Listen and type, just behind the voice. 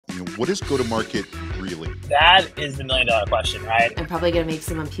What is go-to-market really? That is the $1,000,000 question, right? I'm probably going to make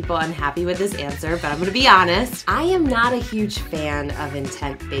some people unhappy with this answer, but I'm going to be honest. I am not a huge fan of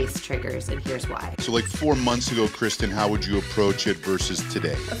intent-based triggers, and here's why. So like 4 months ago, Kristin, how would you approach it versus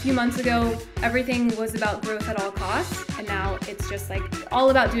today? A few months ago, everything was about growth at all costs, and now it's just like all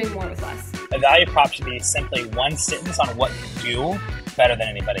about doing more with less. A value prop should be simply one sentence on what you do better than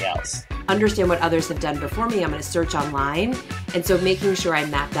anybody else. Understand what others have done before me. I'm going to search online. And so making sure I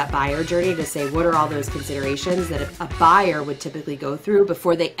map that buyer journey to say, what are all those considerations that a buyer would typically go through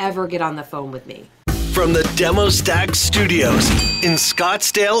before they ever get on the phone with me? From the Demostack Studios in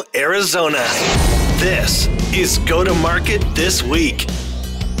Scottsdale, Arizona, this is Go to Market This Week.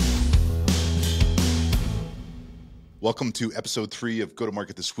 Welcome to episode 3 of Go to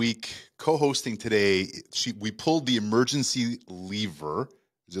Market This Week. Co-hosting today, we pulled the emergency lever.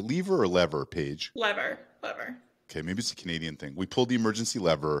 Is it lever or lever, Paige? Lever. Okay, maybe it's a Canadian thing. We pulled the emergency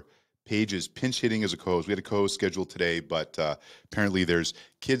lever. Paige is pinch hitting as a co-host. We had a co-host scheduled today, but apparently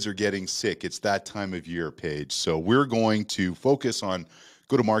kids are getting sick. It's that time of year, Paige. So we're going to focus on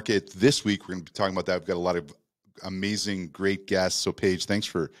go-to-market this week. We're going to be talking about that. We've got a lot of amazing, great guests. So Paige, thanks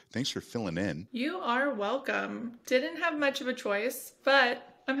for filling in. You are welcome. Didn't have much of a choice, but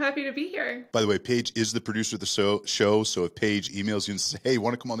I'm happy to be here. By the way, Paige is the producer of the show. So if Paige emails you and says, hey,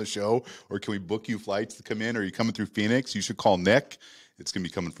 want to come on the show? Or can we book you flights to come in? Or are you coming through Phoenix? You should call Nick. It's going to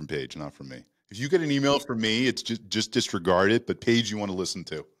be coming from Paige, not from me. If you get an email from me, it's just disregard it. But Paige, you want to listen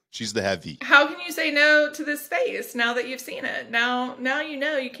to. She's the heavy. How can you say no to this space now that you've seen it? Now you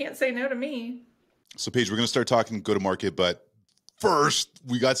know you can't say no to me. So Paige, we're going to start talking go-to-market. But first,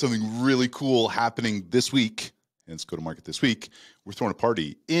 we got something really cool happening this week. And it's go-to-market this week. We're throwing a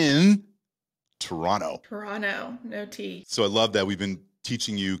party in Toronto. Toronto, no T. So I love that we've been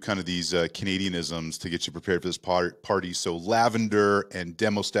teaching you kind of these Canadianisms to get you prepared for this party. So Lavender and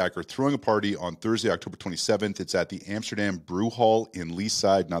Demostack are throwing a party on Thursday, October 27th. It's at the Amsterdam Brew Hall in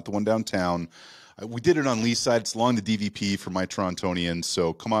Leaside, not the one downtown. We did it on Leaside. It's along the DVP for my Torontonians.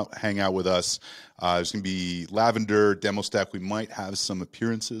 So come out, hang out with us. There's going to be Lavender, Demostack. We might have some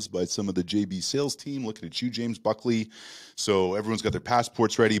appearances by some of the JB sales team. Looking at you, James Buckley. So everyone's got their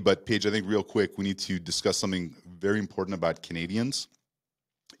passports ready. But Paige, I think real quick, we need to discuss something very important about Canadians.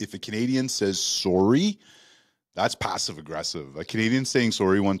 If a Canadian says sorry, that's passive aggressive. A Canadian saying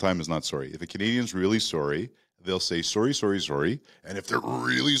sorry one time is not sorry. If a Canadian's really sorry, they'll say sorry, sorry, sorry. And if they're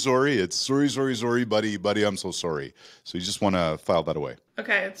really sorry, it's sorry, sorry, sorry, buddy, I'm so sorry. So you just want to file that away.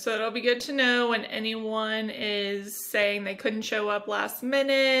 Okay, so it'll be good to know when anyone is saying they couldn't show up last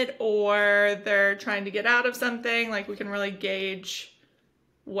minute or they're trying to get out of something. Like we can really gauge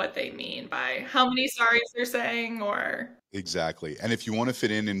what they mean by how many sorries they're saying or... Exactly. And if you want to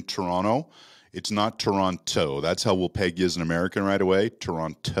fit in Toronto, it's not Toronto. That's how we'll peg you as an American right away.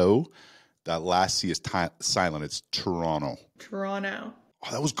 Toronto. That last C is silent. It's Toronto. Toronto.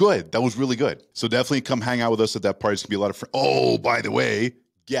 Oh, that was good. That was really good. So definitely come hang out with us at that party. It's going to be a lot of fun. Oh, by the way,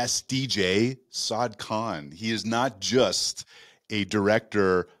 guest DJ, Saad Khan. He is not just a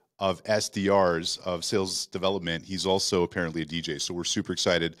director of SDRs, of sales development. He's also apparently a DJ. So we're super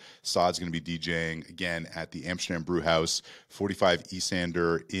excited. Saad's going to be DJing again at the Amsterdam Brew House, 45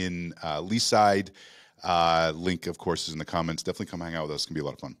 Easander in Leaside. Link, of course, is in the comments. Definitely come hang out with us. It's going to be a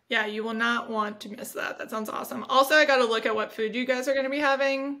lot of fun. Yeah, you will not want to miss that. That sounds awesome. Also, I got to look at what food you guys are going to be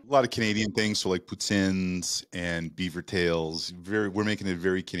having. A lot of Canadian things, so like poutines and beaver tails. We're making it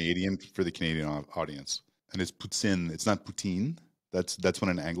very Canadian for the Canadian audience. And it's poutine. It's not poutine. That's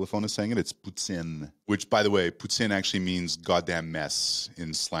when an Anglophone is saying it. It's poutine, which, by the way, poutine actually means goddamn mess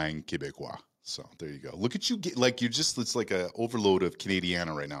in slang Quebecois. So there you go. Look at you. It's like an overload of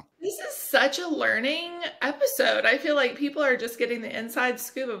Canadiana right now. This is such a learning episode. I feel like people are just getting the inside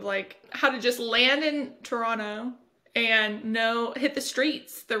scoop of like how to just land in Toronto and hit the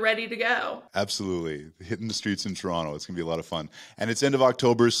streets. They're ready to go. Absolutely. Hitting the streets in Toronto. It's going to be a lot of fun. And it's end of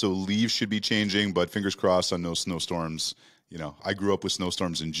October, so leaves should be changing, but fingers crossed on no snowstorms. You know, I grew up with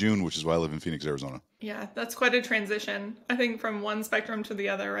snowstorms in June, which is why I live in Phoenix, Arizona. Yeah, that's quite a transition. I think from one spectrum to the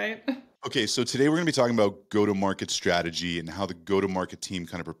other, right? Okay, so today we're going to be talking about go-to-market strategy and how the go-to-market team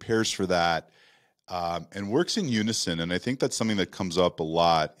kind of prepares for that and works in unison. And I think that's something that comes up a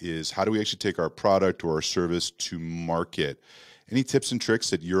lot is how do we actually take our product or our service to market? Any tips and tricks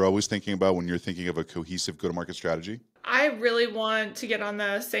that you're always thinking about when you're thinking of a cohesive go-to-market strategy? I really want to get on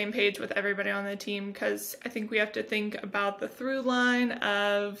the same page with everybody on the team because I think we have to think about the through line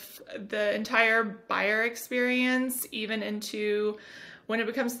of the entire buyer experience, even into when it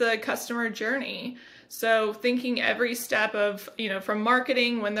becomes the customer journey. So thinking every step of, from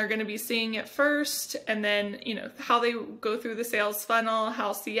marketing, when they're going to be seeing it first, and then, how they go through the sales funnel,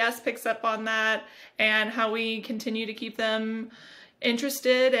 how CS picks up on that, and how we continue to keep them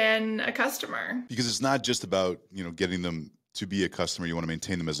interested and a customer. Because it's not just about, getting them to be a customer. You want to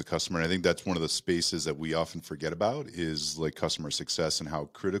maintain them as a customer. And I think that's one of the spaces that we often forget about is like customer success and how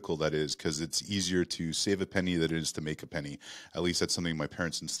critical that is, because it's easier to save a penny than it is to make a penny. At least that's something my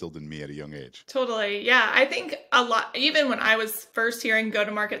parents instilled in me at a young age. Totally. Yeah. I think a lot, even when I was first hearing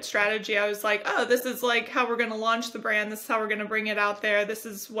go-to-market strategy, I was like, oh, this is like how we're going to launch the brand. This is how we're going to bring it out there. This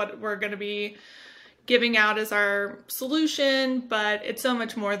is what we're going to be giving out as our solution, but it's so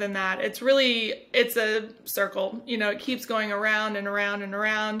much more than that. It's a circle, it keeps going around and around and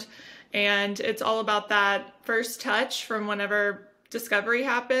around. And it's all about that first touch from whenever discovery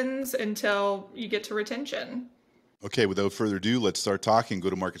happens until you get to retention. Okay, without further ado, let's start talking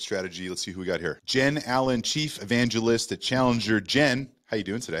go-to-market strategy. Let's see who we got here. Jen Allen, Chief Evangelist at Challenger. Jen, how you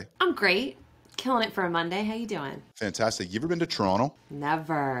doing today? I'm great. Killing it for a Monday. How you doing? Fantastic. You ever been to Toronto?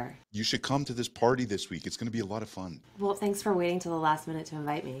 Never. You should come to this party this week. It's going to be a lot of fun. Well, thanks for waiting till the last minute to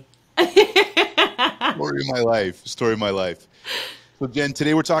invite me. Story of my life. Story of my life. So Jen,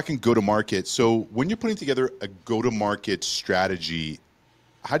 today we're talking go-to-market. So when you're putting together a go-to-market strategy,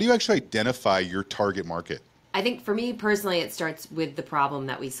 how do you actually identify your target market? I think for me personally, it starts with the problem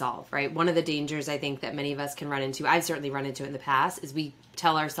that we solve, right? One of the dangers I think that many of us can run into, I've certainly run into it in the past, is we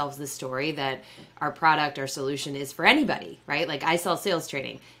tell ourselves the story that our product, our solution is for anybody, right? Like I sell sales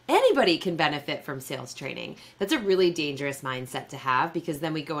training. Anybody can benefit from sales training. That's a really dangerous mindset to have, because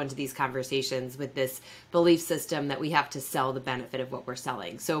then we go into these conversations with this belief system that we have to sell the benefit of what we're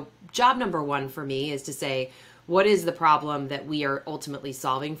selling. So job number one for me is to say, what is the problem that we are ultimately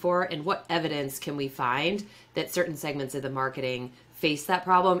solving for, and what evidence can we find that certain segments of the marketing face that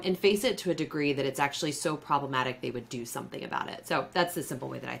problem and face it to a degree that it's actually so problematic they would do something about it. So that's the simple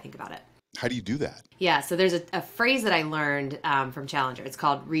way that I think about it. How do you do that? Yeah, so there's a phrase that I learned from Challenger. It's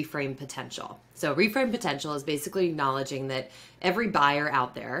called reframe potential. So reframe potential is basically acknowledging that every buyer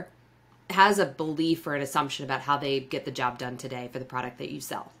out there has a belief or an assumption about how they get the job done today for the product that you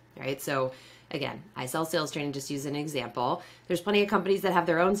sell, right? So again, I sell sales training, just use an example. There's plenty of companies that have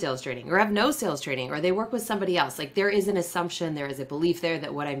their own sales training or have no sales training, or they work with somebody else. Like there is an assumption, there is a belief there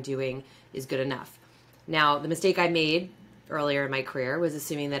that what I'm doing is good enough. Now, the mistake I made earlier in my career was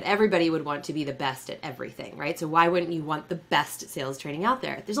assuming that everybody would want to be the best at everything, right? So why wouldn't you want the best sales training out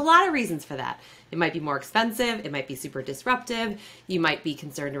there? There's a lot of reasons for that. It might be more expensive. It might be super disruptive. You might be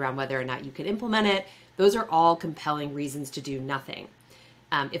concerned around whether or not you can implement it. Those are all compelling reasons to do nothing.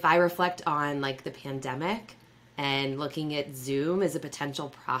 If I reflect on like the pandemic and looking at Zoom as a potential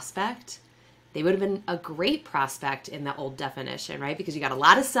prospect, they would have been a great prospect in the old definition, right? Because you got a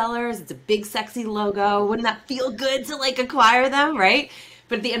lot of sellers. It's a big, sexy logo. Wouldn't that feel good to like acquire them, right?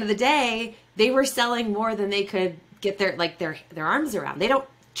 But at the end of the day, they were selling more than they could get their arms around. They don't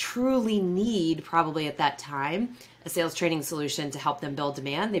truly need, probably at that time, a sales training solution to help them build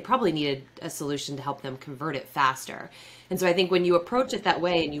demand. They probably needed a solution to help them convert it faster. And so I think when you approach it that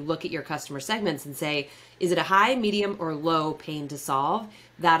way and you look at your customer segments and say, is it a high, medium, or low pain to solve?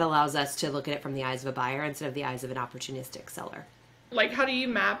 That allows us to look at it from the eyes of a buyer instead of the eyes of an opportunistic seller. Like, how do you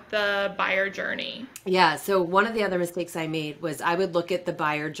map the buyer journey? Yeah, so one of the other mistakes I made was I would look at the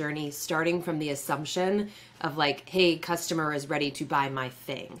buyer journey starting from the assumption of like, hey, customer is ready to buy my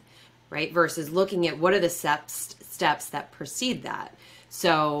thing, right? Versus looking at what are the steps that precede that.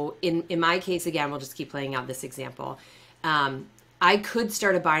 So in my case, again, we'll just keep playing out this example. I could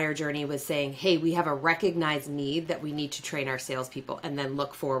start a buyer journey with saying, hey, we have a recognized need that we need to train our salespeople, and then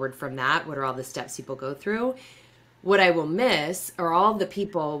look forward from that. What are all the steps people go through? What I will miss are all the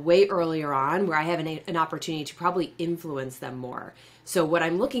people way earlier on where I have an opportunity to probably influence them more. So what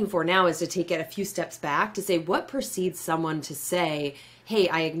I'm looking for now is to take it a few steps back to say, what precedes someone to say, hey,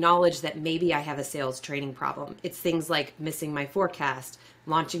 I acknowledge that maybe I have a sales training problem. It's things like missing my forecast,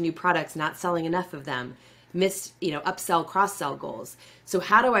 launching new products, not selling enough of them, missed, upsell, cross-sell goals. So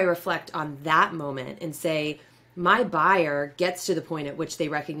how do I reflect on that moment and say, my buyer gets to the point at which they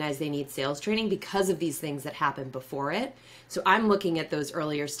recognize they need sales training because of these things that happened before it. So I'm looking at those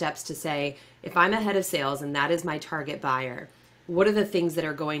earlier steps to say, if I'm ahead of sales and that is my target buyer, what are the things that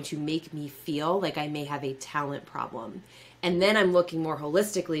are going to make me feel like I may have a talent problem? And then I'm looking more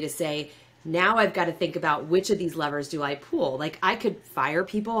holistically to say, now I've got to think about which of these levers do I pull? Like I could fire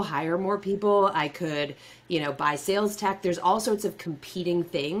people, hire more people. I could, buy sales tech. There's all sorts of competing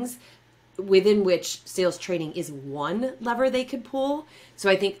things within which sales training is one lever they could pull. So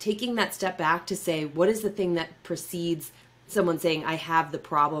I think taking that step back to say, what is the thing that precedes someone saying, I have the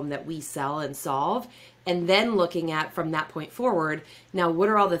problem that we sell and solve, and then looking at from that point forward, now what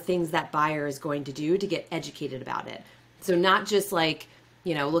are all the things that buyer is going to do to get educated about it? So not just like,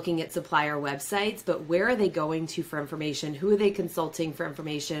 looking at supplier websites, but where are they going to for information? Who are they consulting for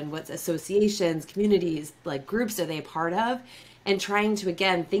information? What associations, communities, like groups are they a part of? And trying to,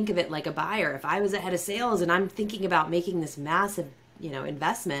 again, think of it like a buyer. If I was a head of sales and I'm thinking about making this massive,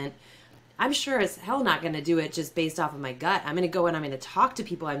 investment, I'm sure as hell not going to do it just based off of my gut. I'm going to go and I'm going to talk to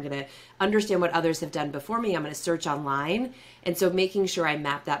people. I'm going to understand what others have done before me. I'm going to search online. And so making sure I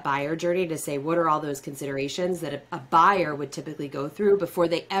map that buyer journey to say, what are all those considerations that a buyer would typically go through before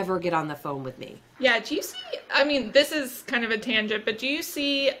they ever get on the phone with me? Yeah. Do you see, this is kind of a tangent, but do you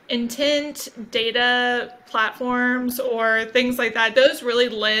see intent data platforms or things like that? Those really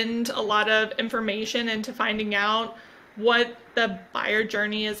lend a lot of information into finding out what the buyer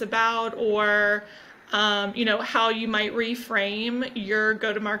journey is about, or how you might reframe your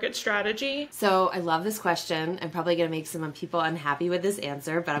go-to-market strategy. So I love this question. I'm probably going to make some people unhappy with this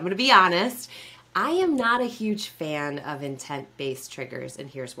answer, but I'm going to be honest. I am not a huge fan of intent-based triggers, and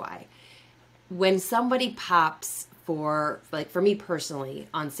here's why. When somebody pops for me personally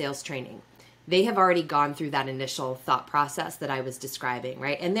on sales training, they have already gone through that initial thought process that I was describing,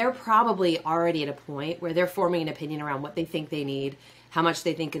 right? And they're probably already at a point where they're forming an opinion around what they think they need, how much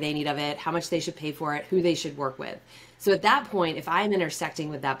they think they need of it, how much they should pay for it, who they should work with. So at that point, if I'm intersecting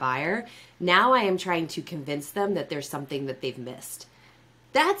with that buyer, now I am trying to convince them that there's something that they've missed.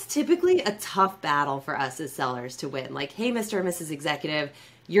 That's typically a tough battle for us as sellers to win. Like, hey, Mr. and Mrs. Executive,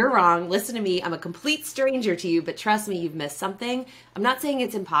 you're wrong. Listen to me. I'm a complete stranger to you, but trust me, you've missed something. I'm not saying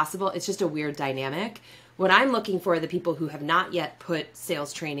it's impossible. It's just a weird dynamic. What I'm looking for are the people who have not yet put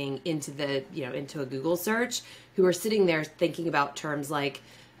sales training into into a Google search, who are sitting there thinking about terms like,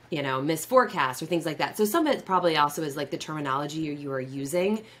 misforecast or things like that. So some of it probably also is like the terminology you are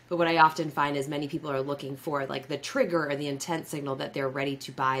using. But what I often find is many people are looking for like the trigger or the intent signal that they're ready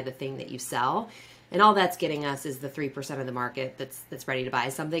to buy the thing that you sell. And all that's getting us is the 3% of the market that's ready to buy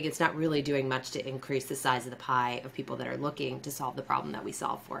something. It's not really doing much to increase the size of the pie of people that are looking to solve the problem that we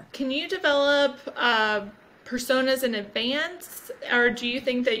solve for. Can you develop personas in advance, or do you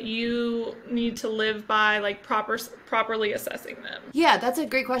think that you need to live by like properly assessing them? Yeah, that's a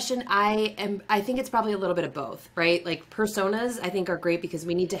great question. I think it's probably a little bit of both, right? Like personas I think are great because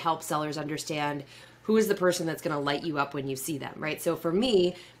we need to help sellers understand who is the person that's going to light you up when you see them, right? So for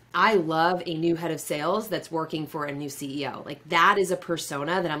me, I love a new head of sales that's working for a new CEO. Like that is a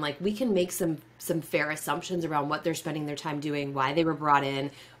persona that I'm like, we can make some fair assumptions around what they're spending their time doing, why they were brought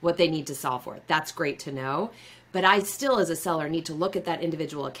in, what they need to solve for. That's great to know. But I still, as a seller, need to look at that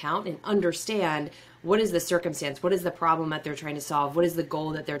individual account and understand what is the circumstance, what is the problem that they're trying to solve, what is the goal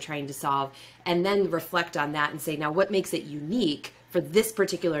that they're trying to solve, and then reflect on that and say, now what makes it unique for this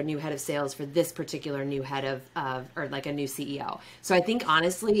particular new head of sales, for this particular new head of or like a new CEO. So I think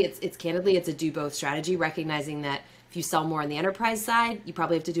honestly, it's candidly, it's a do both strategy, recognizing that if you sell more on the enterprise side, you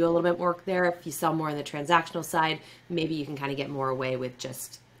probably have to do a little bit more work there. If you sell more on the transactional side, maybe you can kind of get more away with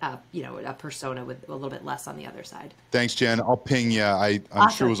just a persona with a little bit less on the other side. Thanks, Jen. I'll ping you. I'm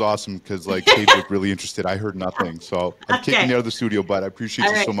awesome. Sure it was awesome because like Paige looked really interested. I heard nothing. So I'm kicking you out of the studio, but I appreciate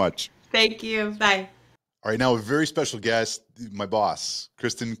you so much. Thank you. Bye. All right, now a very special guest, my boss,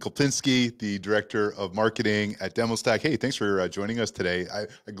 Kristin Kulpinski, the Director of Marketing at Demostack. Hey, thanks for joining us today.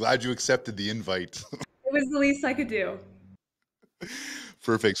 I'm glad you accepted the invite. It was the least I could do.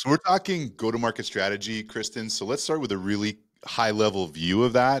 Perfect. So we're talking go-to-market strategy, Kristin. So let's start with a really high-level view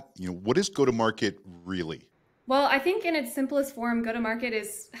of that. What is go-to-market really? Well, I think in its simplest form, go-to-market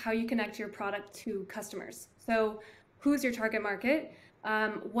is how you connect your product to customers. So who's your target market?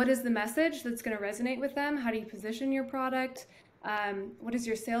 What is the message that's going to resonate with them? How do you position your product? What does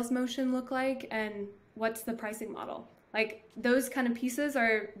your sales motion look like? And what's the pricing model? Like those kind of pieces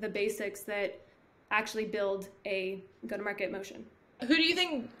are the basics that actually build a go-to-market motion. Who do you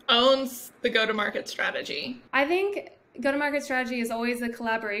think owns the go-to-market strategy? I think go-to-market strategy is always a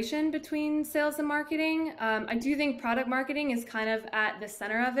collaboration between sales and marketing. I do think product marketing is kind of at the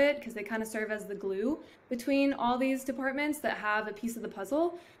center of it because they kind of serve as the glue between all these departments that have a piece of the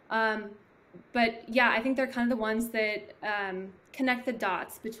puzzle. But yeah, I think they're kind of the ones that connect the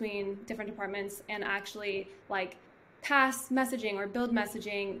dots between different departments and actually like pass messaging or build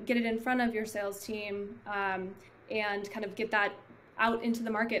messaging, get it in front of your sales team, and kind of get that out into the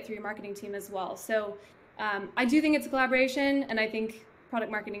market through your marketing team as well. So I do think it's a collaboration, and I think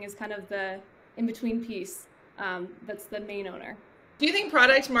product marketing is kind of the in-between piece that's the main owner. Do you think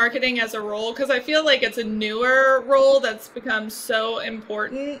product marketing as a role, because I feel like it's a newer role that's become so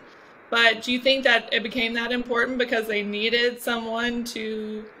important, But do you think that it became that important because they needed someone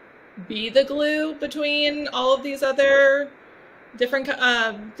to be the glue between all of these other different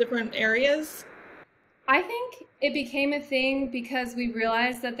areas? I think it became a thing because we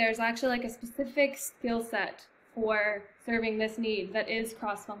realized that there's actually like a specific skill set for serving this need that is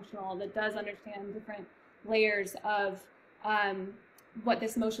cross-functional, that does understand different layers of what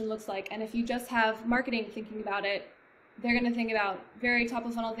this motion looks like. And if you just have marketing thinking about it, they're going to think about very top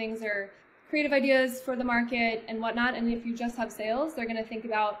of funnel things or creative ideas for the market and whatnot. And if you just have sales, they're going to think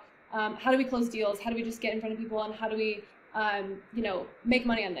about how do we close deals? How do we just get in front of people? And how do we, make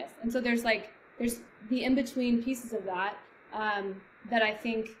money on this? And so there's the in-between pieces of that that I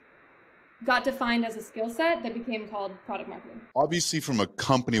think got defined as a skill set that became called product marketing. Obviously, from a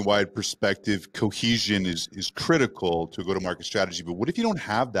company-wide perspective, cohesion is critical to a go-to-market strategy. But what if you don't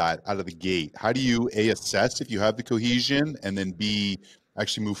have that out of the gate? How do you, A, assess if you have the cohesion, and then B,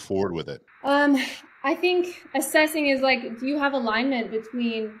 actually move forward with it? I think assessing is like, do you have alignment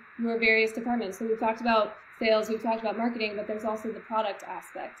between your various departments? So we've talked about sales, we've talked about marketing, but there's also the product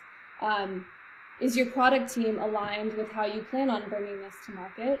aspect. Is your product team aligned with how you plan on bringing this to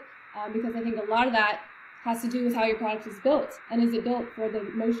market? Because I think a lot of that has to do with how your product is built, and is it built for the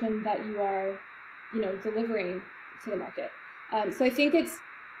motion that you are, delivering to the market. So I think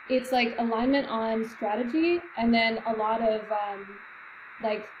it's like alignment on strategy, and then a lot of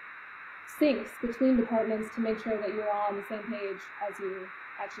syncs between departments to make sure that you're all on the same page as you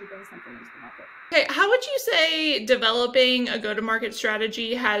actually bring something into the market. Okay, how would you say developing a go-to-market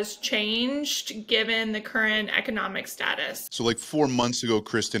strategy has changed given the current economic status? So like 4 months ago,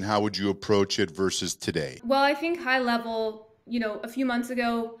 Kristin, how would you approach it versus today? Well, I think high level, a few months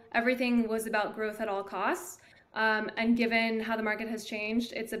ago, everything was about growth at all costs. And given how the market has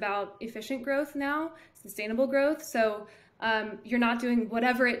changed, it's about efficient growth now, sustainable growth. So you're not doing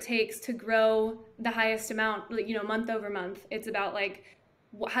whatever it takes to grow the highest amount, month over month. It's about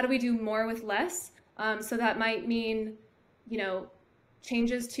how do we do more with less? So that might mean,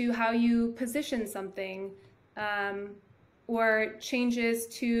 changes to how you position something, or changes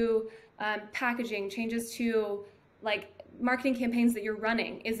to packaging, changes to marketing campaigns that you're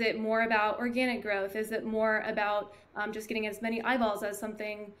running. Is it more about organic growth? Is it more about just getting as many eyeballs as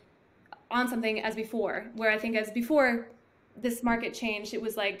something as before? Where I think as before this market changed, it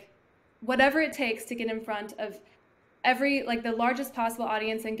was whatever it takes to get in front of the largest possible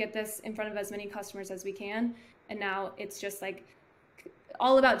audience and get this in front of as many customers as we can. And now it's just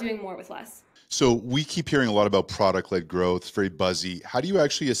all about doing more with less. So we keep hearing a lot about product-led growth. It's very buzzy. How do you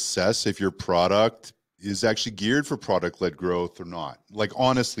actually assess if your product is actually geared for product-led growth or not?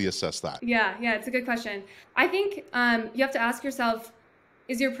 Honestly assess that. Yeah, it's a good question. I think you have to ask yourself,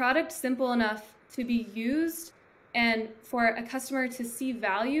 is your product simple enough to be used and for a customer to see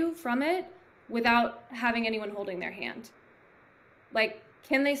value from it without having anyone holding their hand?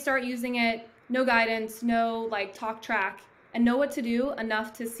 Can they start using it, no guidance, no talk track, and know what to do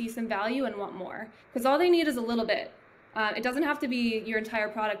enough to see some value and want more? Because all they need is a little bit. It doesn't have to be your entire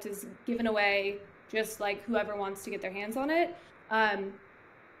product is given away just whoever wants to get their hands on it.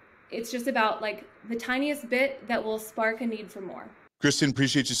 It's just about the tiniest bit that will spark a need for more. Kristin,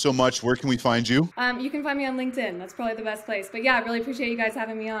 appreciate you so much. Where can we find you? You can find me on LinkedIn. That's probably the best place. But yeah, I really appreciate you guys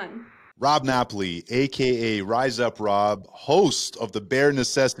having me on. Rob Napoli, a.k.a. Rise Up Rob, host of the Bear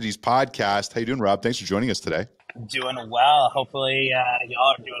Necessities Podcast. How you doing, Rob? Thanks for joining us today. Doing well. Hopefully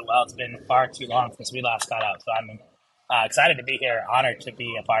y'all are doing well. It's been far too long since we last got out. So I'm excited to be here, honored to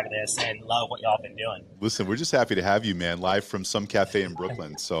be a part of this, and love what y'all been doing. Listen, we're just happy to have you, man, live from some cafe in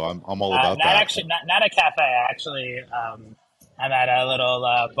Brooklyn. So I'm all about that. Actually, not a cafe. Actually, I'm at a little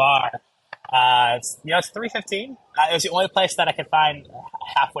bar. It's 3:15. It was the only place that I could find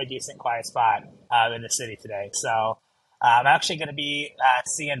a halfway decent quiet spot in the city today. So I'm actually going to be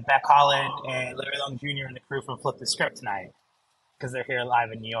seeing Beck Holland and Larry Long Jr. and the crew from Flip the Script tonight because they're here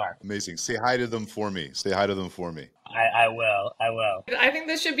live in New York. Amazing. Say hi to them for me. I will. I think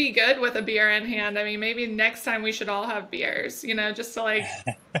this should be good with a beer in hand. I mean, maybe next time we should all have beers, just to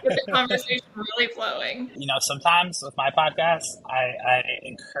get the conversation really flowing. Sometimes with my podcast, I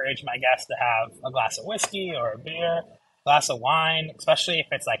encourage my guests to have a glass of whiskey or a beer, a glass of wine, especially if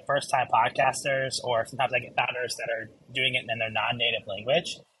it's first-time podcasters, or sometimes I get founders that are doing it in their non-native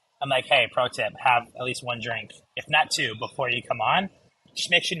language. I'm hey, pro tip, have at least one drink, if not two, before you come on. Just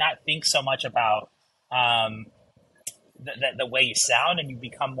makes you not think so much about the way you sound, and you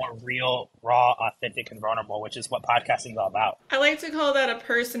become more real, raw, authentic, and vulnerable, which is what podcasting is all about. I like to call that a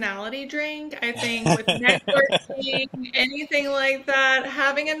personality drink. I think with networking, anything like that,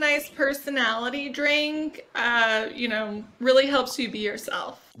 having a nice personality drink, really helps you be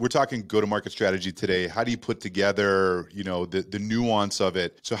yourself. We're talking go-to-market strategy today. How do you put together, the nuance of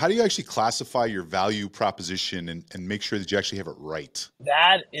it? So how do you actually classify your value proposition and make sure that you actually have it right?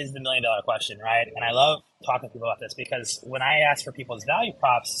 That is the $1 million question, right? And I love talking to people about this because when I ask for people's value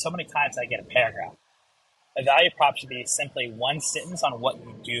props, so many times I get a paragraph. A value prop should be simply one sentence on what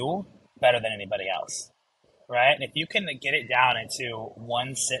you do better than anybody else, right? And if you can get it down into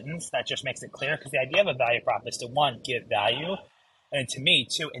one sentence, that just makes it clear, because the idea of a value prop is to, one, give value, and to me,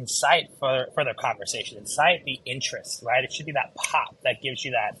 to incite further conversation, incite the interest, right? It should be that pop that gives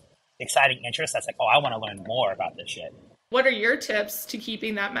you that exciting interest that's like, oh, I want to learn more about this shit. What are your tips to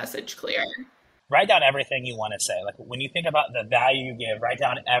keeping that message clear? Write down everything you want to say. Like when you think about the value you give, write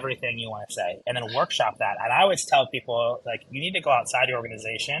down everything you want to say and then workshop that. And I always tell people, like, you need to go outside your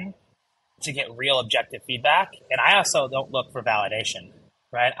organization to get real objective feedback. And I also don't look for validation,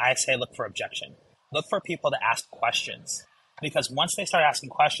 right? I say look for objection. Look for people to ask questions. Because once they start asking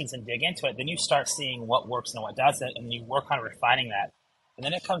questions and dig into it, then you start seeing what works and what doesn't, and you work on refining that. And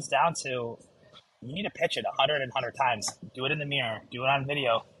then it comes down to, you need to pitch it 100 times. Do it in the mirror. Do it on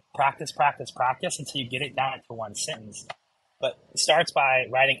video. Practice until you get it down into one sentence. But it starts by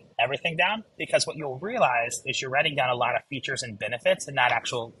writing everything down, because what you'll realize is you're writing down a lot of features and benefits and not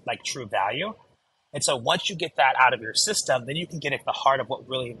actual, like, true value. And so once you get that out of your system, then you can get at the heart of what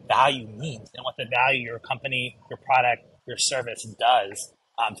really value means and what the value your company, your product, your service does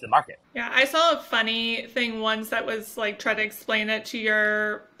to the market. Yeah, I saw a funny thing once that was like, try to explain it to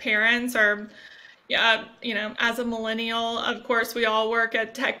your parents or, as a millennial, of course, we all work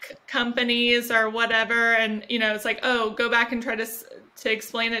at tech companies or whatever. And, it's like, oh, go back and try to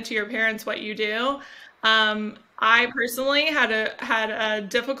explain it to your parents what you do. I personally had a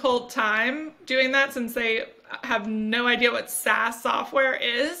difficult time doing that since they have no idea what SaaS software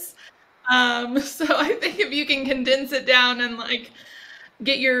is. So I think if you can condense it down and like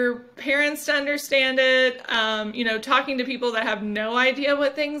get your parents to understand it, talking to people that have no idea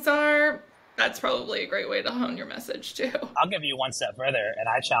what things are, that's probably a great way to hone your message too. I'll give you one step further, and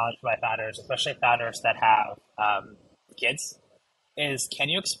I challenge my founders, especially founders that have kids, is can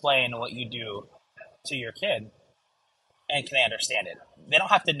you explain what you do to your kid, and can they understand it? They don't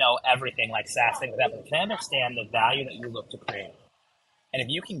have to know everything like SaaS, things like that, but can they understand the value that you look to create? And if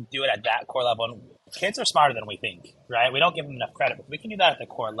you can do it at that core level, and kids are smarter than we think, right? We don't give them enough credit, but if we can do that at the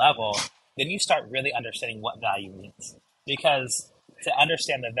core level, then you start really understanding what value means. Because to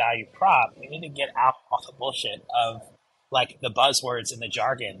understand the value prop, you need to get out all the bullshit of like the buzzwords and the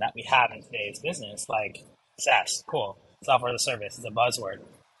jargon that we have in today's business, like SaaS, cool. Software as a service is a buzzword.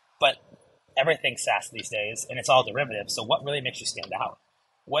 But everything's SaaS these days, and it's all derivatives. So what really makes you stand out?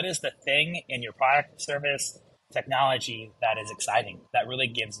 What is the thing in your product, service, technology that is exciting, that really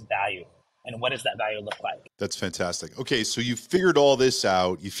gives value? And what does that value look like? That's fantastic. Okay, so you figured all this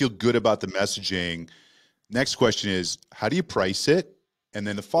out. You feel good about the messaging. Next question is, how do you price it? And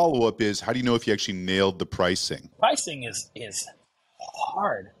then the follow-up is, how do you know if you actually nailed the pricing? Pricing is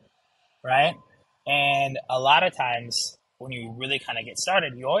hard, right? And a lot of times when you really kind of get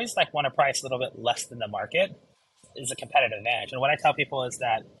started, you always like want to price a little bit less than the market is a competitive advantage. And what I tell people is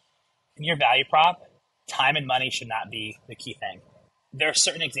that in your value prop, time and money should not be the key thing. There are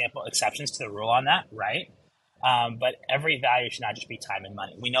certain exceptions to the rule on that, right? But every value should not just be time and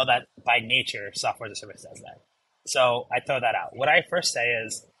money. We know that by nature, software as a service does that. So I throw that out. What I first say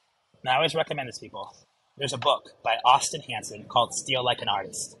is, and I always recommend this to people, there's a book by Austin Hanson called Steal Like an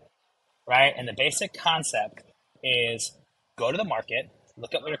Artist, right? And the basic concept is go to the market,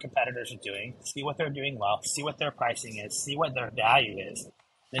 look at what your competitors are doing, see what they're doing well, see what their pricing is, see what their value is.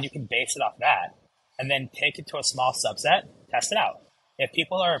 Then you can base it off that, and then take it to a small subset, test it out. If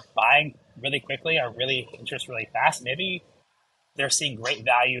people are buying really quickly or really interest really fast, maybe they're seeing great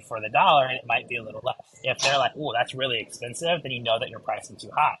value for the dollar and it might be a little less. If they're like, "Ooh, that's really expensive," then you know that you're pricing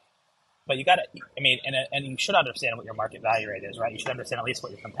too high. But you got to, and you should understand what your market value rate is, right? You should understand at least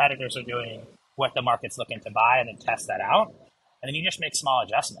what your competitors are doing, what the market's looking to buy, and then test that out. And then you just make small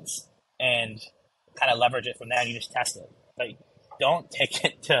adjustments and kind of leverage it from there, and you just test it. But don't take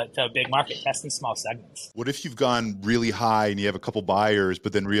it to a big market. Test in small segments. What if you've gone really high and you have a couple buyers,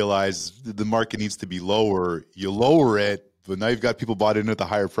 but then realize the market needs to be lower? You lower it, but now you've got people bought in at the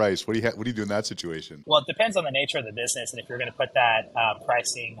higher price. What do you do in that situation? Well, it depends on the nature of the business, and if you're going to put that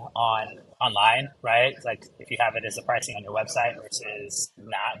pricing online, right? It's like if you have it as a pricing on your website versus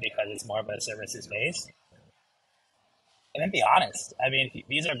not, because it's more of a services base. and then be honest. I mean, if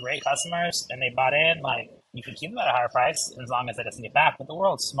these are great customers and they bought in, like, you can keep them at a higher price as long as it doesn't get back. But the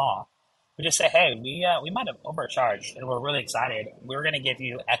world's small. We just say, hey, we might have overcharged, and we're really excited. We're going to give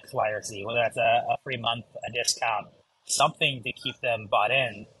you X, Y, or Z, whether that's a free month, a discount, something to keep them bought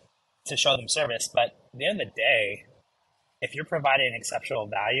in, to show them service. But at the end of the day, if you're providing exceptional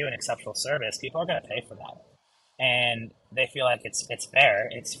value and exceptional service, people are going to pay for that. And they feel like it's fair.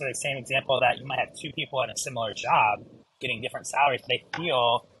 It's for the same example that you might have two people in a similar job getting different salaries. They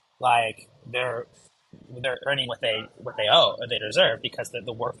feel like they're earning what they owe or they deserve because of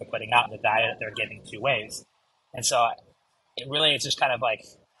the work they're putting out and the value that they're giving two ways. And so it really is just kind of like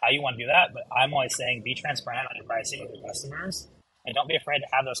how you want to do that. But I'm always saying be transparent on your pricing with your customers and don't be afraid to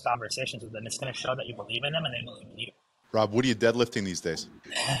have those conversations with them. It's going to show that you believe in them and they believe in you. Rob, what are you deadlifting these days?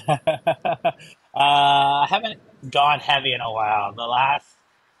 I haven't gone heavy in a while. The last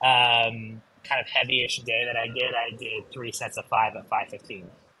kind of heavy-ish day that I did 3 sets of 5 at 515.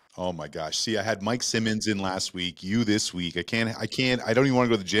 Oh my gosh. See, I had Mike Simmons in last week, you this week. I don't even want to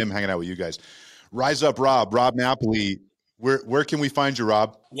go to the gym hanging out with you guys. Rise up, Rob Napoli. Where can we find you,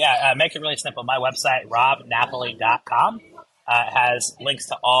 Rob? Yeah, make it really simple. My website, robnapoli.com, has links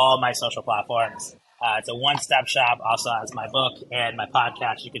to all my social platforms. It's a one-stop shop. Also has my book and my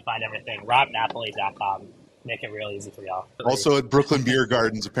podcast. You can find everything. robnapoli.com. Make it real easy for y'all. Also at Brooklyn Beer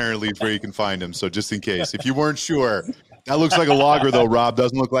Gardens, apparently, is where you can find him. So just in case. If you weren't sure, that looks like a lager, though, Rob.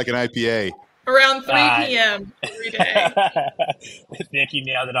 Doesn't look like an IPA. Around 3 p.m. every day. Nick, you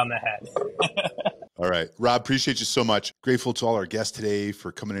nailed it on the head. All right. Rob, appreciate you so much. Grateful to all our guests today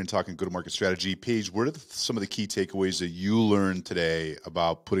for coming in and talking go-to-market strategy. Paige, what are some of the key takeaways that you learned today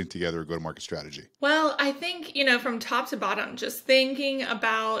about putting together a go-to-market strategy? Well, I think, from top to bottom, just thinking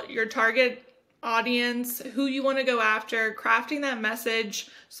about your target audience, who you want to go after, crafting that message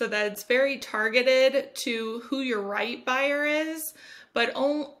so that it's very targeted to who your right buyer is, but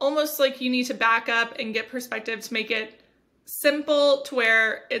almost like you need to back up and get perspective to make it simple to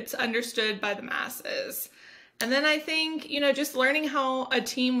where it's understood by the masses. And then I think, just learning how a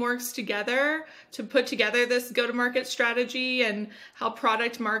team works together to put together this go-to-market strategy and how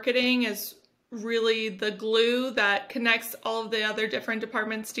product marketing is really the glue that connects all of the other different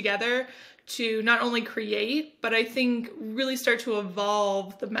departments together to not only create, but I think really start to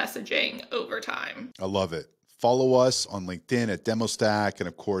evolve the messaging over time. I love it. Follow us on LinkedIn at Demostack and,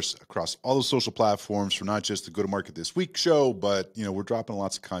 of course, across all the social platforms for not just the Go to Market This Week show, but, we're dropping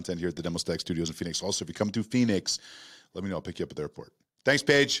lots of content here at the Demostack Studios in Phoenix. Also, if you come to Phoenix, let me know. I'll pick you up at the airport. Thanks,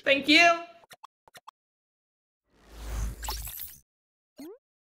 Paige. Thank you.